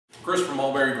Chris from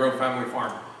Mulberry Grove Family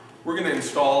Farm. We're going to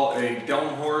install a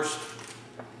Delmhorst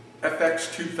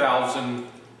FX-2000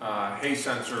 hay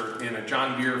sensor in a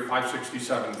John Deere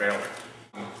 567 baler.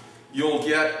 You'll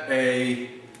get the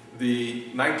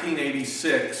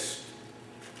 1986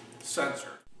 sensor.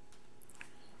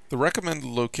 The recommended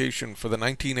location for the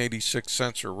 1986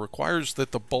 sensor requires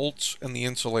that the bolts and the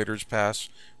insulators pass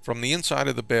from the inside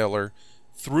of the baler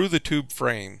through the tube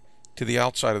frame to the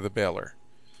outside of the baler.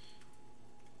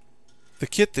 The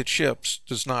kit that ships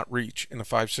does not reach in a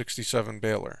 567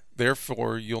 baler.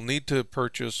 Therefore, you'll need to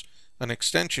purchase an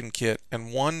extension kit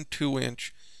and one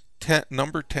 2-inch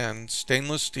number 10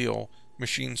 stainless steel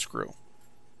machine screw.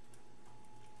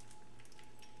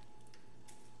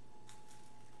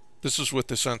 This is what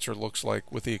the sensor looks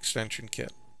like with the extension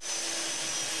kit.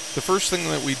 The first thing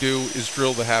that we do is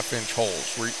drill the 1/2-inch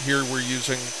holes. Here we're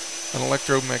using an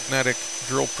electromagnetic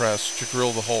drill press to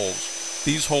drill the holes.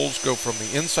 These holes go from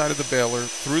the inside of the baler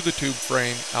through the tube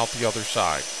frame out the other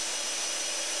side.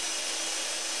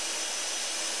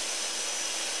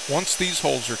 Once these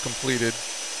holes are completed,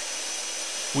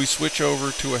 we switch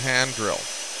over to a hand drill.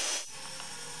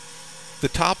 The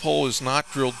top hole is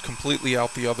not drilled completely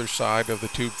out the other side of the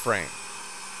tube frame.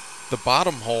 The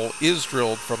bottom hole is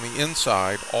drilled from the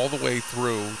inside all the way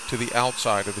through to the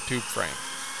outside of the tube frame.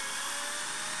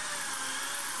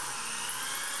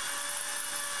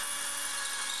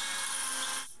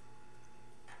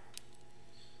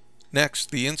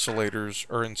 Next, the insulators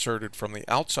are inserted from the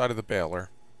outside of the baler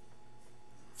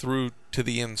through to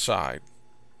the inside.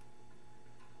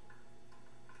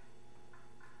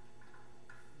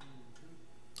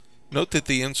 Note that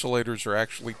the insulators are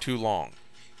actually too long.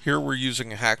 Here we're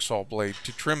using a hacksaw blade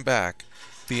to trim back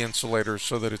the insulator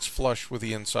so that it's flush with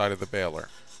the inside of the baler.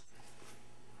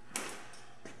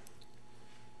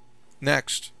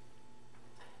 Next,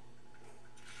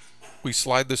 we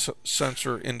slide the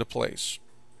sensor into place.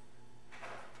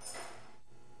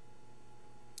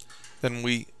 Then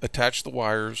we attach the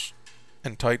wires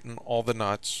and tighten all the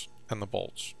nuts and the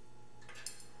bolts.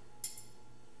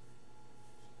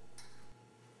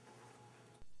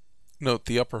 Note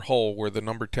the upper hole where the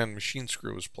number 10 machine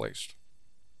screw is placed.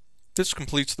 This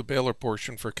completes the baler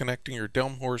portion for connecting your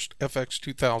Delmhorst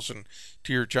FX-2000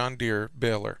 to your John Deere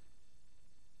baler.